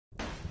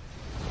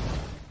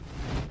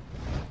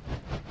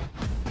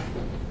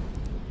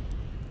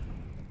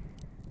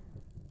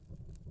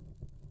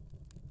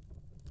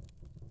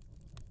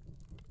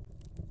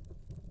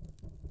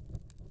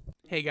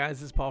Hey guys,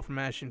 this is Paul from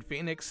Ashen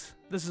Phoenix.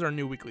 This is our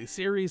new weekly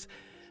series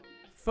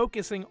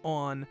focusing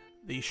on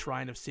the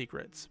Shrine of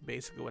Secrets.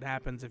 Basically what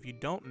happens, if you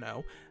don't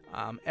know,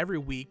 every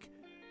week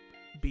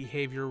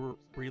Behavior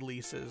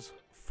releases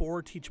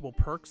 4 teachable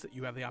perks that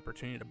you have the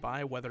opportunity to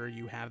buy, whether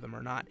you have them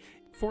or not.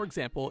 For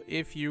example,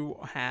 if you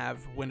have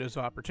Windows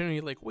of Opportunity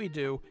like we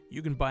do,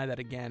 you can buy that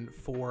again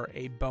for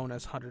a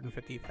bonus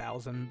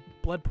 150,000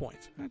 blood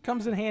points. It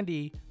comes in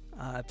handy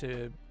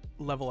to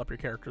level up your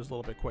characters a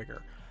little bit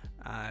quicker.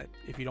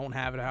 If you don't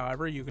have it,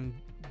 however, you can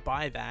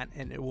buy that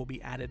and it will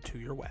be added to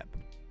your web.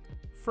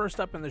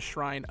 First up in the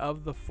Shrine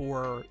of the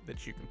 4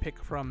 that you can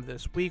pick from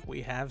this week,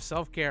 we have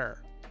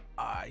Self-Care.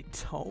 I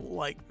don't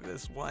like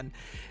this one.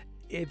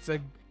 It's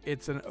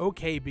an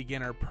okay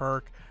beginner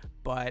perk,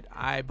 but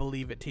I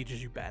believe it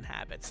teaches you bad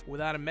habits.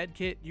 Without a med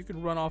kit, you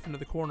can run off into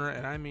the corner,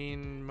 and I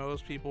mean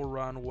most people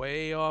run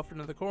way off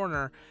into the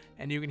corner,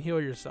 and you can heal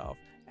yourself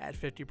at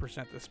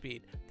 50% the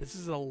speed. This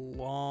is a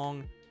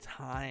long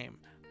time.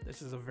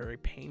 This is a very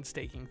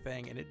painstaking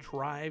thing, and it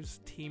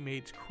drives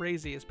teammates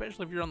crazy,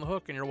 especially if you're on the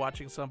hook and you're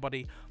watching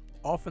somebody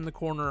off in the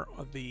corner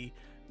of the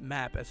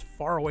map as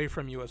far away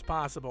from you as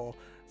possible,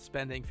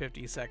 spending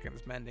 50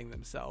 seconds mending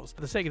themselves.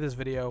 For the sake of this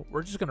video,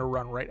 we're just going to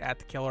run right at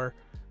the killer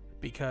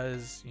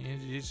because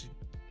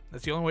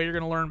that's the only way you're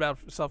going to learn about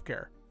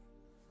self-care.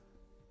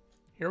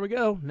 Here we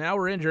go. Now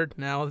we're injured.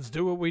 Now let's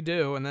do what we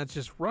do, and that's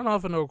just run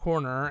off into a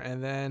corner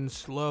and then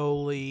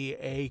slowly,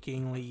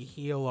 achingly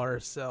heal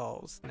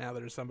ourselves. Now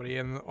there's somebody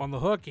on the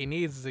hook. He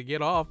needs to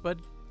get off, but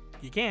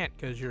you can't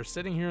because you're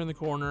sitting here in the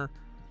corner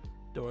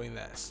doing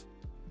this.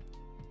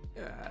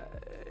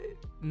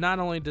 Not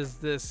only does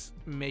this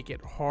make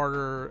it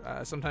harder,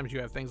 sometimes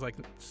you have things like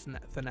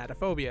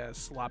thanatophobia,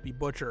 sloppy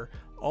butcher.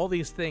 All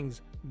these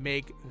things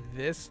make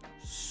this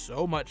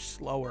so much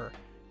slower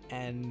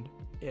and,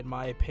 in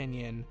my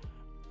opinion,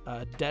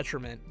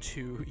 detriment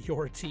to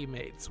your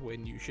teammates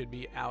when you should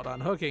be out on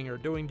hooking or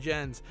doing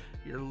gens.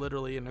 You're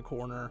literally in a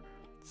corner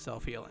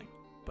self-healing,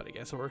 but I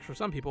guess it works for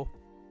some people.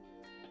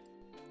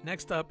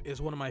 Next up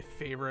is one of my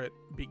favorite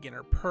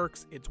beginner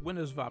perks. It's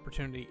Windows of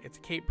Opportunity. It's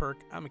a cape perk.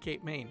 I'm a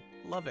cape main.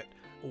 Love it.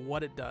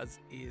 What it does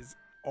is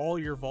all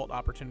your vault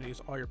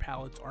opportunities, all your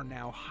pallets are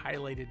now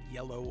highlighted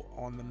yellow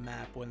on the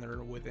map when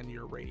they're within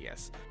your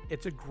radius.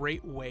 It's a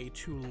great way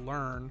to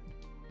learn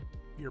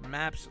your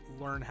maps,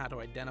 learn how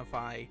to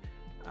identify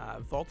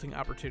vaulting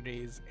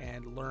opportunities,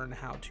 and learn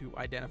how to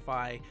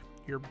identify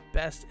your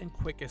best and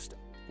quickest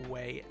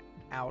way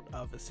out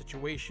of a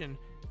situation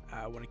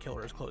when a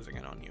killer is closing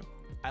in on you.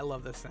 I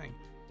love this thing.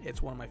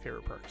 It's one of my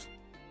favorite perks.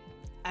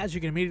 As you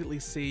can immediately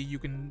see, you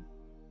can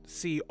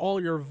see all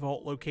your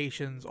vault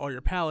locations, all your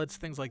pallets,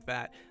 things like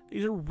that.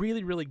 These are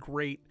really, really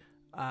great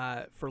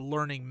for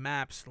learning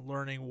maps,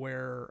 learning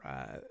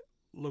where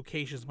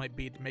locations might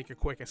be to make a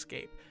quick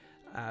escape.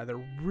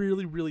 They're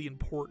really, really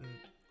important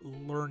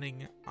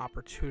learning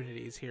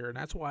opportunities here, and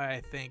that's why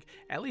I think,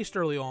 at least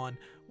early on,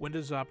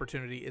 Windows of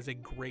Opportunity is a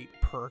great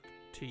perk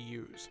to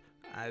use.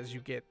 As you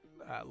get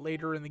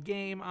later in the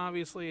game,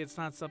 obviously it's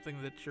not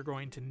something that you're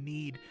going to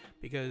need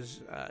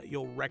because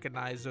you'll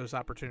recognize those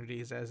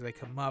opportunities as they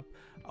come up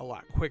a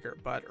lot quicker,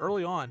 but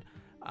early on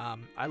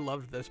I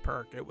loved this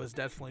perk. It was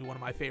definitely one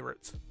of my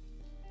favorites.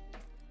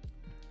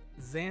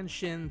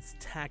 Zanshin's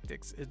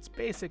Tactics. It's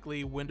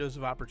basically Windows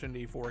of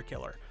Opportunity for a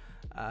killer.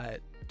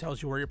 It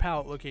tells you where your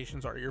pallet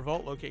locations are, your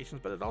vault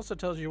locations, but it also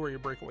tells you where your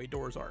breakaway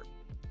doors are.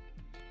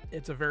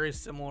 It's a very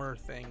similar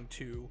thing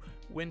to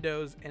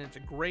Windows, and it's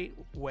a great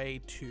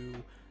way to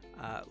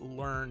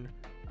learn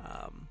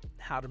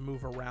how to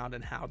move around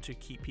and how to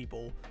keep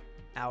people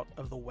out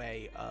of the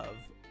way of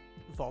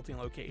vaulting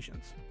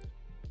locations.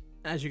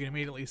 As you can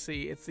immediately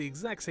see, it's the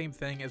exact same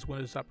thing as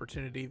Windows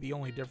Opportunity. The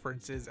only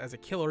difference is, as a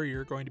killer,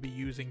 you're going to be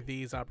using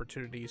these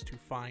opportunities to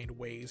find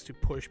ways to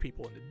push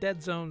people into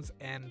dead zones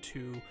and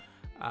to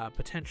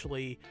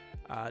potentially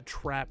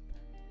trap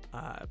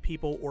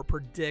people or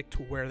predict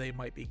where they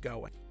might be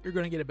going. You're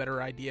going to get a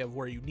better idea of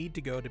where you need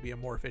to go to be a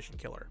more efficient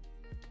killer.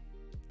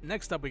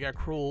 Next up, we got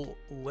Cruel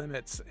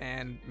Limits,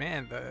 and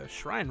man, the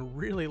Shrine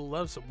really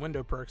loves some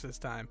window perks this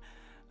time.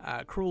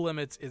 Cruel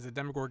Limits is a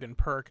Demogorgon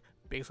perk.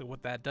 Basically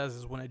what that does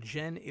is when a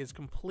gen is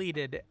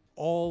completed,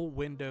 all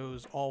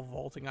windows, all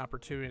vaulting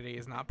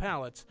opportunities, not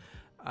pallets,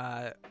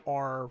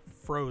 are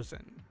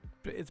frozen.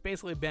 It's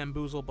basically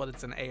Bamboozle, but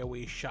it's an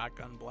AoE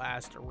shotgun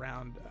blast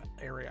around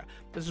area.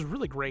 This is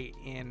really great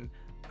in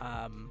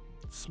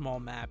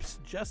small maps.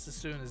 Just as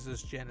soon as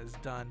this gen is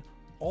done,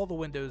 all the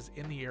windows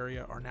in the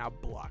area are now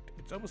blocked.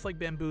 It's almost like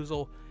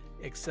Bamboozle,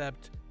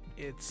 except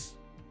it's,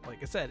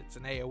 like I said, it's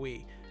an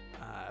AoE.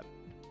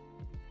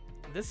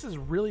 This is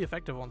really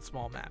effective on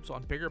small maps.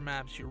 On bigger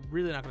maps, you're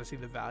really not going to see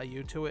the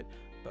value to it,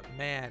 but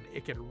man,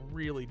 it can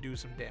really do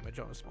some damage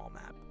on a small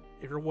map.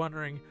 If you're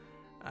wondering,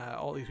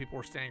 all these people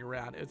were standing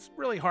around. It's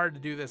really hard to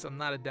do this. I'm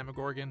not a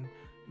Demogorgon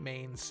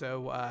main,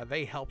 so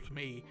they helped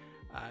me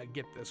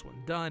get this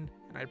one done,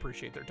 and I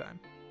appreciate their time.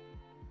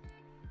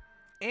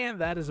 And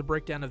that is a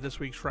breakdown of this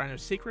week's Shrine of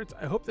Secrets.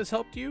 I hope this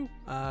helped you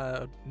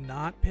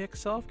not pick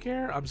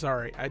self-care. I'm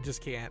sorry, I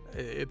just can't.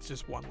 It's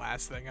just one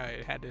last thing.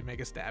 I had to make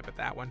a stab at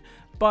that one.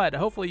 But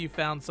hopefully you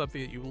found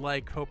something that you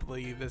like.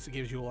 Hopefully this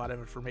gives you a lot of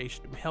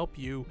information to help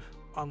you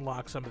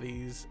unlock some of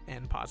these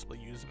and possibly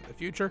use them in the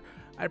future.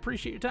 I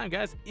appreciate your time,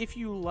 guys. If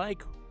you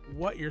like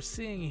what you're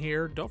seeing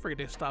here, don't forget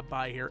to stop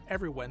by here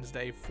every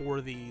Wednesday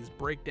for these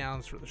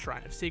breakdowns for the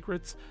Shrine of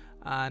Secrets.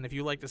 And if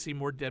you like to see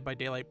more Dead by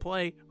Daylight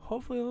play,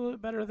 hopefully a little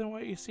bit better than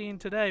what you've seen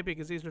today,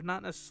 because these are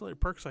not necessarily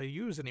perks I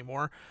use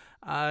anymore,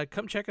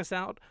 come check us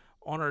out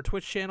on our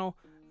Twitch channel,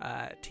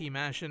 Team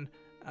Ashen.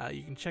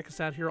 You can check us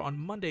out here on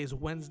Mondays,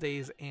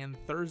 Wednesdays, and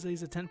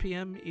Thursdays at 10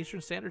 p.m.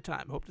 Eastern Standard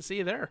Time. Hope to see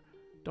you there.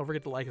 Don't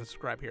forget to like and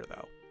subscribe here,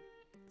 though.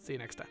 See you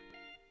next time.